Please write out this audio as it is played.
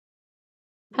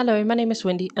Hello, my name is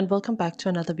Wendy and welcome back to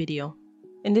another video.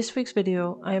 In this week's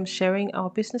video, I am sharing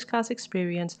our business class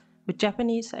experience with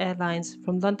Japanese Airlines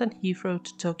from London Heathrow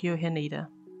to Tokyo Haneda.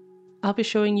 I'll be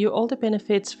showing you all the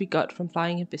benefits we got from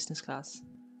flying in business class.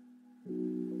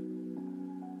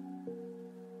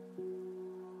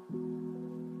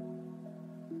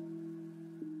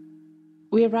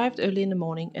 We arrived early in the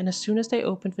morning, and as soon as they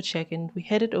opened for check-in, we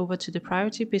headed over to the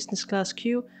priority business class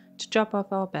queue to drop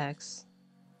off our bags.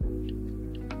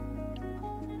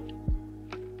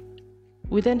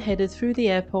 We then headed through the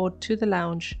airport to the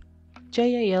lounge.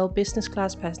 JAL Business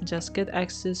Class passengers get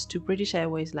access to British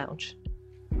Airways lounge.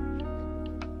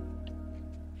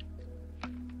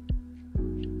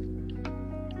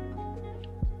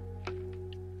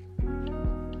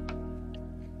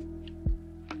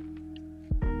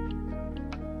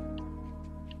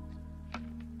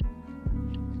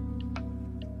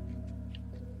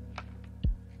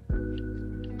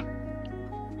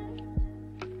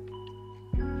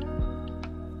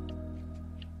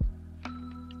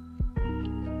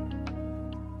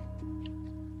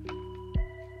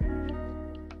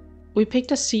 We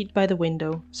picked a seat by the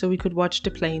window so we could watch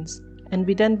the planes, and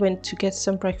we then went to get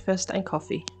some breakfast and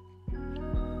coffee.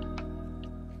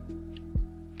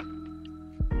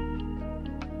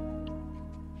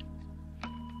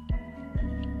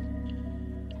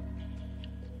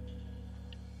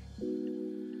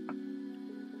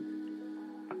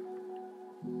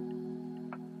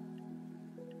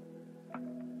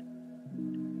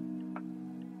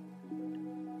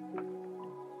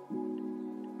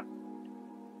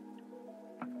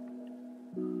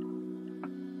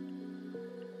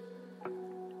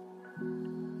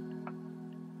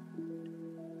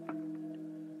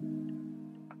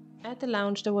 At the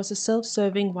lounge there was a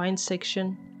self-serving wine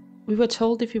section. We were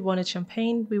told if we wanted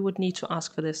champagne, we would need to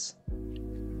ask for this.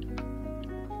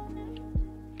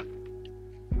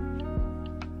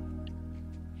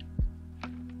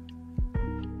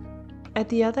 At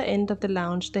the other end of the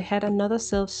lounge they had another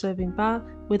self-serving bar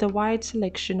with a wide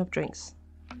selection of drinks.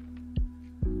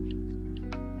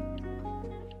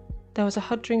 There was a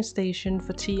hot drink station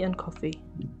for tea and coffee.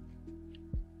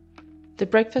 The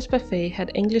breakfast buffet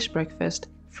had English breakfast,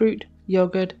 fruit,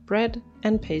 yogurt, bread,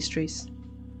 and pastries.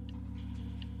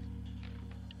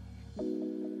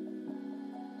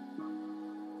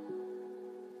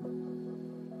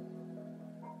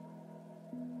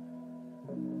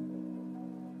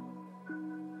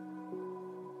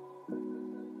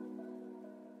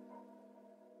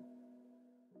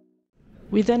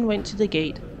 We then went to the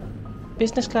gate.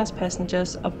 Business class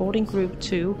passengers are boarding group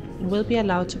 2 and will be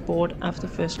allowed to board after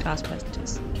first class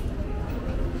passengers.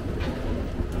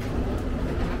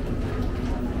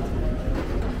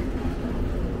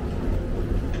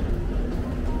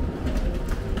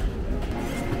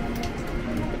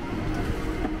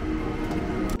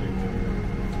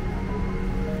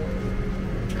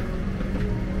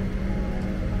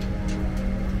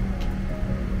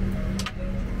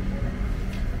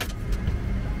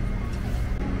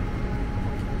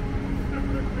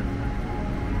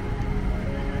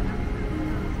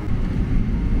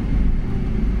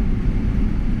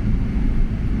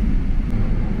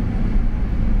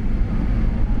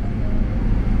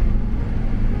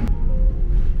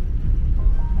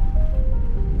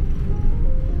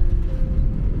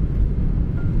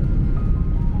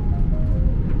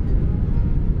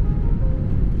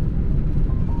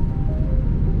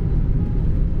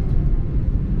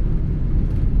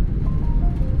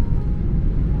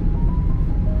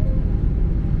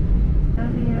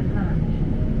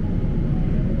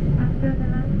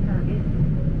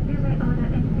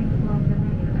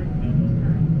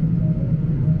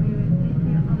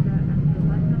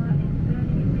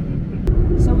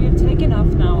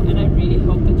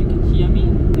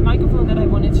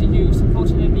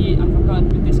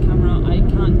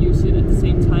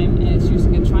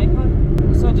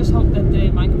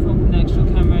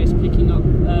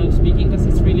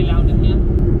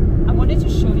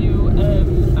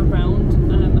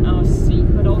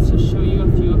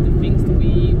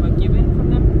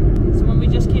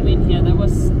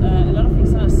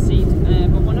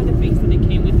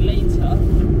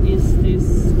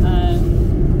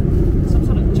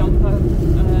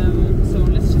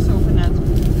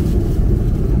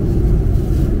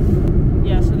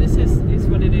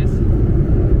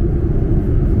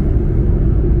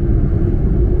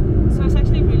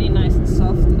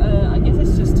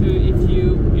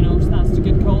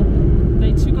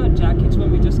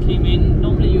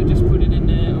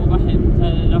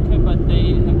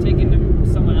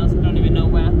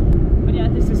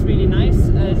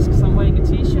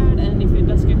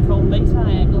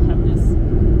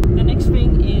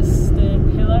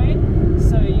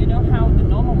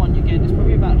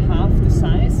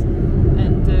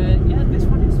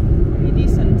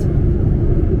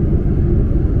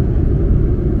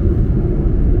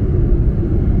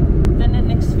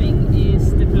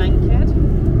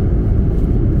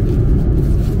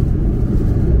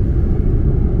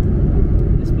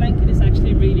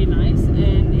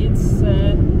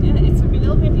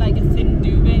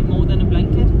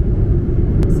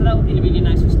 really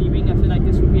nice for sleeping. I feel like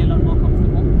this would be a lot more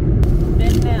comfortable.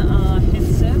 Then there are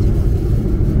headsets.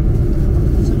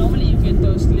 So normally you get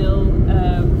those little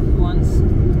ones.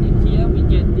 In here we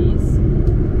get these.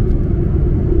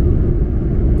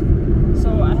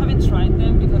 So I haven't tried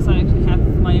them because I actually have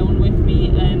my own with me,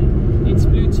 and it's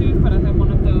Bluetooth, but I have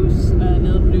one of those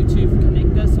little Bluetooth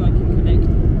connectors, so I can connect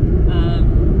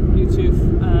Bluetooth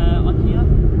on here.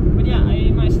 But yeah,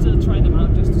 I might still try them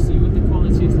out just to see what the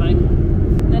quality is like.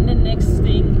 Then the next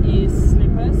thing is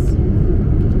slippers.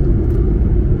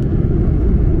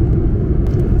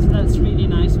 So that's really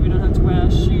nice. We don't have to wear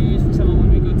shoes, for example,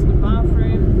 when we go to the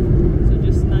bathroom. So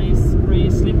just nice grey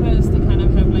slippers. They kind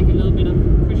of have like a little bit of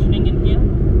cushioning in here.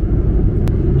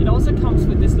 It also comes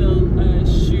with this little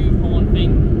shoe horn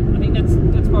thing. I think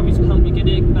that's probably to help you get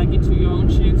it back into your own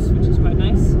shoes, which is quite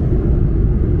nice.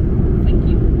 Thank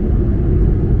you.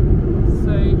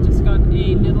 So just got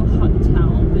a little hot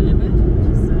towel delivered, which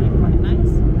is quite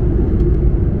nice.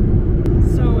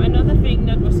 So another thing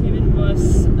that was given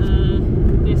was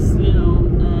this little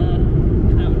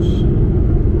pouch.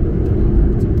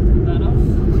 Put that off.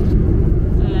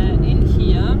 In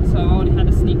here, so I already had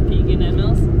a sneak peek in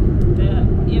Emil's. There are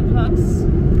earplugs,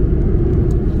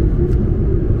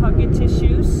 pocket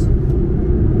tissues,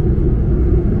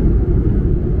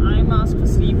 eye mask for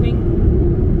sleeping,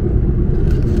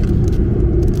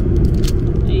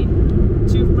 a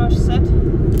toothbrush set.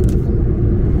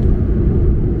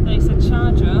 There's a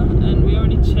charger, and we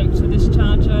already checked, so this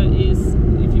charger is,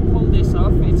 if you pull this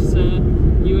off, it's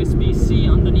USB-C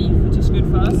underneath, which is good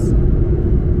for us.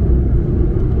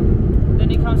 Then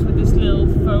it comes with this little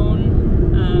phone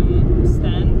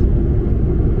stand.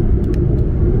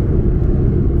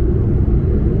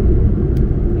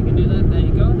 You can do that, there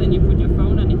you go. Then you put your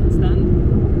phone and it can stand.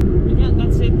 And yeah,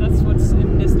 that's it, that's what's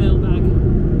in this little bag.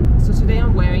 So today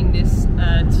I'm wearing this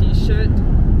t-shirt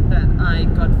that I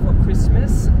got for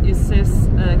Christmas. It says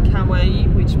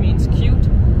kawaii, which means cute,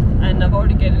 and I've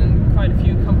already gotten quite a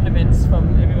few compliments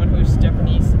from everyone who's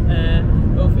Japanese,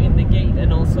 both in the gate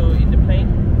and also in the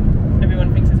plane.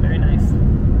 Everyone thinks it's very nice.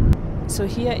 So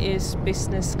here is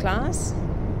business class,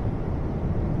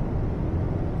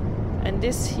 and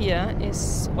this here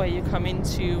is where you come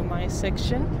into my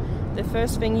section. The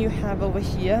first thing you have over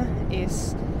here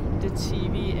is the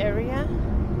TV area,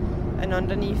 and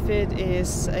underneath it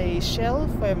is a shelf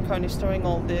where I'm currently storing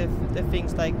all the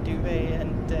things like duvet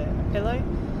and a pillow,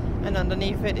 and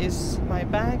underneath it is my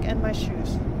bag and my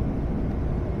shoes.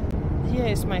 Here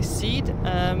is my seat,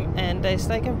 and there's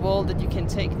like a wall that you can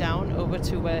take down over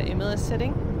to where Emil is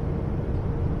sitting.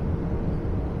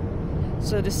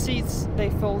 So the seats, they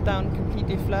fold down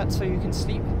completely flat so you can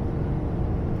sleep.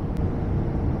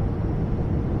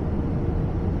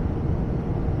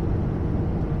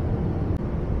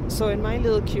 So in my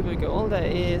little cubicle there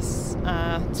is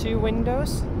 2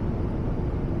 windows,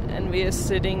 and we are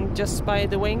sitting just by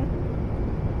the wing.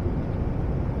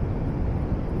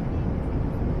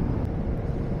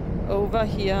 Over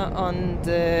here on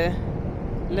the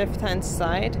left hand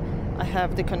side I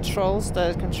have the controls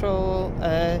that control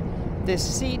the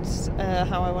seats,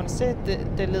 how I want to sit,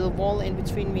 the little wall in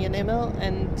between me and Emil,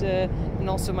 and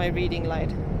also my reading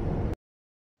light.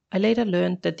 I later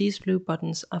learned that these blue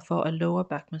buttons are for a lower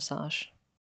back massage.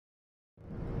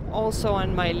 Also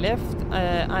on my left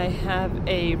I have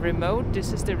a remote.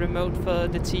 This is the remote for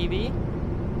the TV.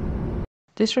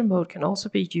 This remote can also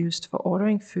be used for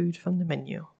ordering food from the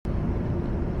menu.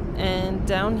 And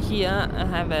down here I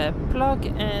have a plug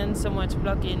and somewhere to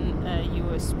plug in a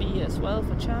USB as well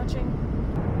for charging.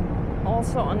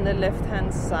 Also on the left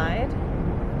hand side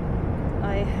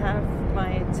I have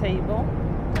my table.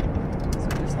 So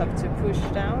I just have to push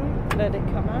down, let it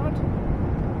come out,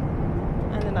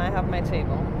 and then I have my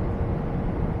table.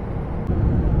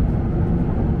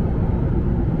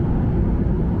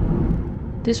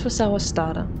 This was our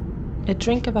starter. A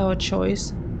drink of our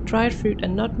choice, dried fruit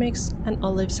and nutmegs, and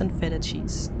olives and feta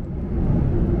cheese.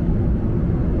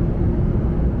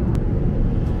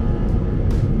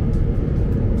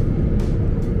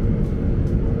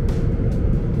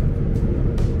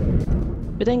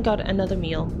 We then got another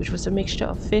meal, which was a mixture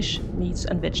of fish, meats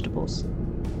and vegetables.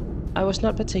 I was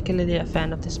not particularly a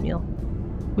fan of this meal.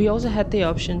 We also had the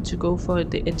option to go for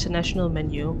the international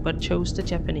menu, but chose the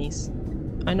Japanese.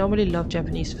 I normally love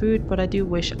Japanese food, but I do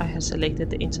wish I had selected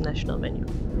the international menu.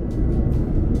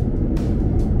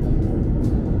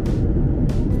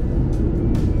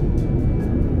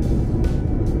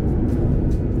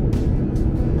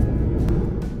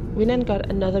 We then got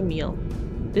another meal.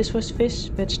 This was fish,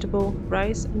 vegetable,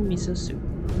 rice and miso soup.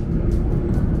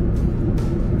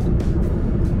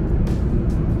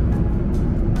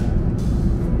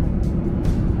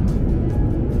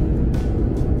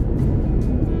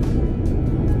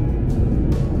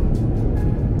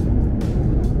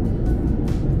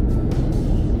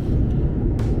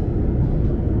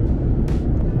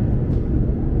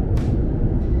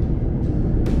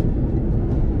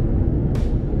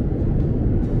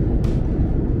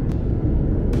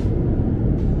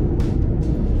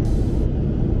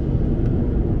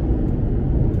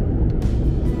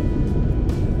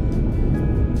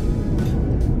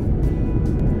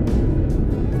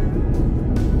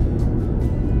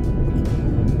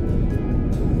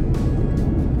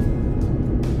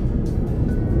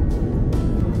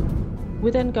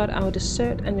 We then got our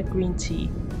dessert and a green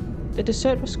tea. The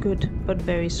dessert was good, but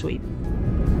very sweet.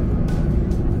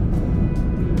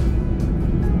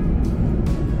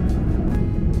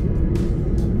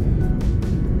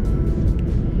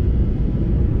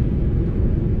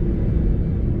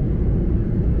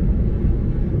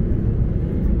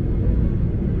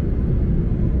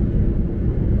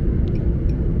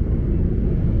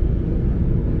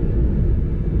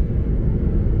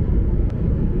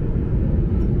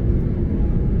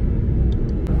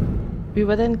 We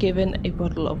were then given a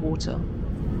bottle of water.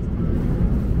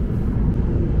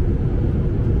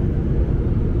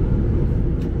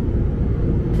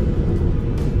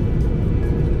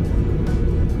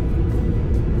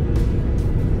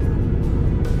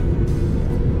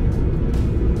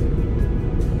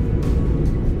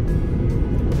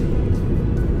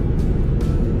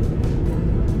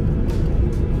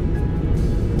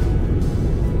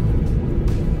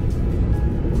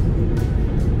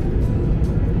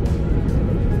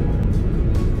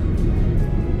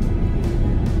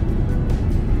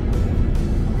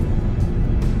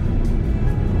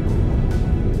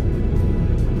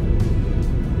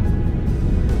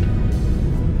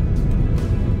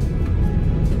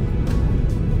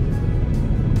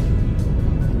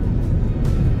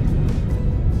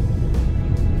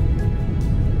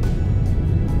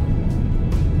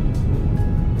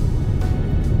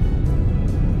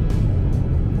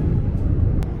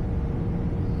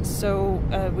 So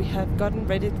we have gotten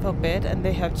ready for bed and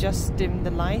they have just dimmed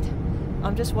the light.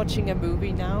 I'm just watching a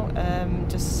movie now.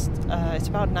 It's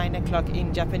about 9 o'clock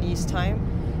in Japanese time.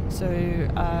 So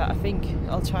I think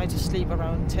I'll try to sleep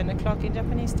around 10 o'clock in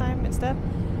Japanese time instead.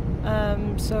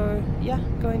 So yeah,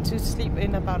 going to sleep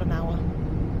in about an hour.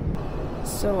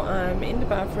 So I'm in the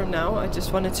bathroom now. I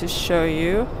just wanted to show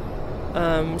you.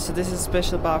 So this is a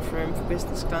special bathroom for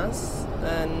business class,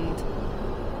 and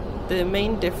the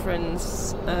main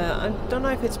difference, I don't know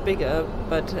if it's bigger,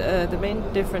 but the main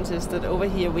difference is that over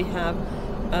here we have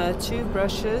 2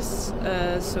 brushes,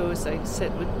 so it's like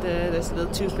set with there's a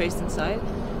little toothpaste inside,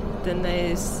 then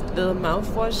there's a little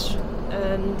mouthwash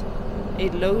and a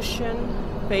lotion,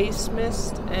 face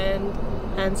mist and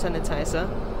hand sanitizer,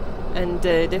 and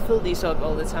they fill these up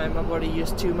all the time. I've already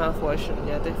used 2 mouthwash and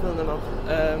yeah, they fill them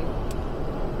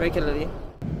up regularly.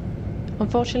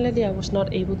 Unfortunately, I was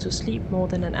not able to sleep more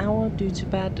than an hour due to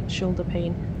bad shoulder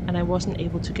pain, and I wasn't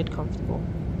able to get comfortable.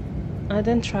 I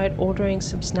then tried ordering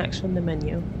some snacks from the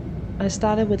menu. I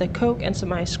started with a Coke and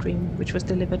some ice cream, which was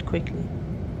delivered quickly.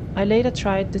 I later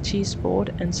tried the cheese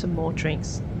board and some more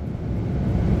drinks.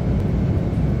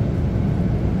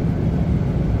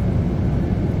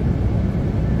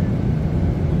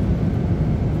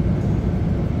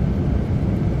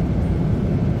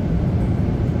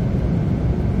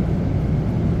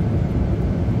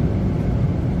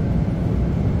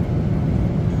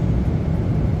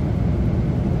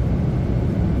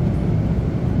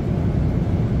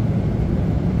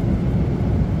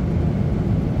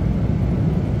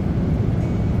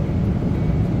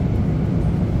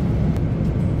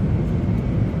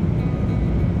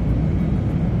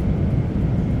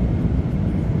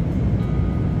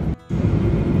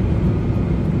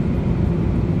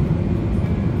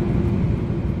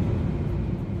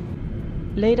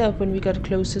 Later, when we got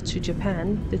closer to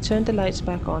Japan, they turned the lights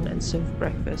back on and served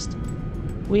breakfast.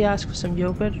 We asked for some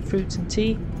yogurt, fruits and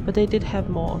tea, but they did have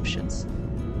more options.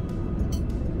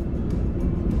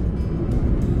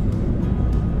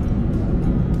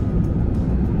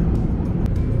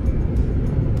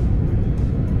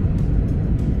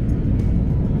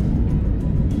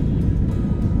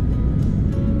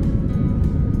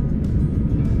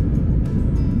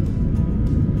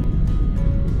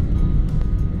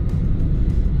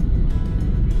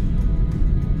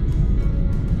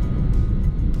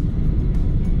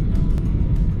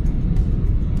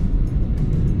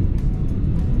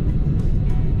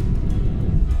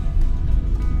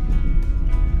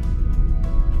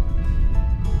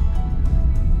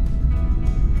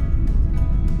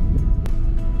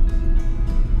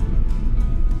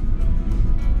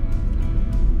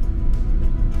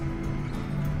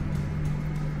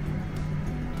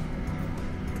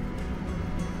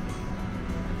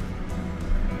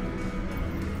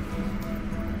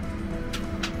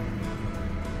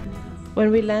 When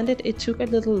we landed, it took a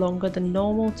little longer than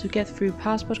normal to get through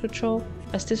passport control,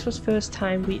 as this was first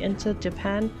time we entered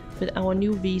Japan with our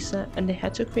new visa and they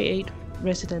had to create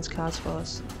residence cards for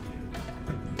us.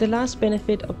 The last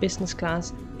benefit of business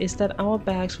class is that our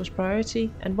bags was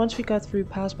priority, and once we got through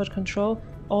passport control,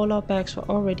 all our bags were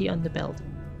already on the belt.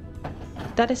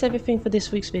 That is everything for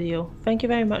this week's video. Thank you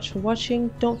very much for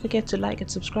watching. Don't forget to like and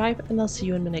subscribe, and I'll see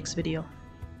you in the next video.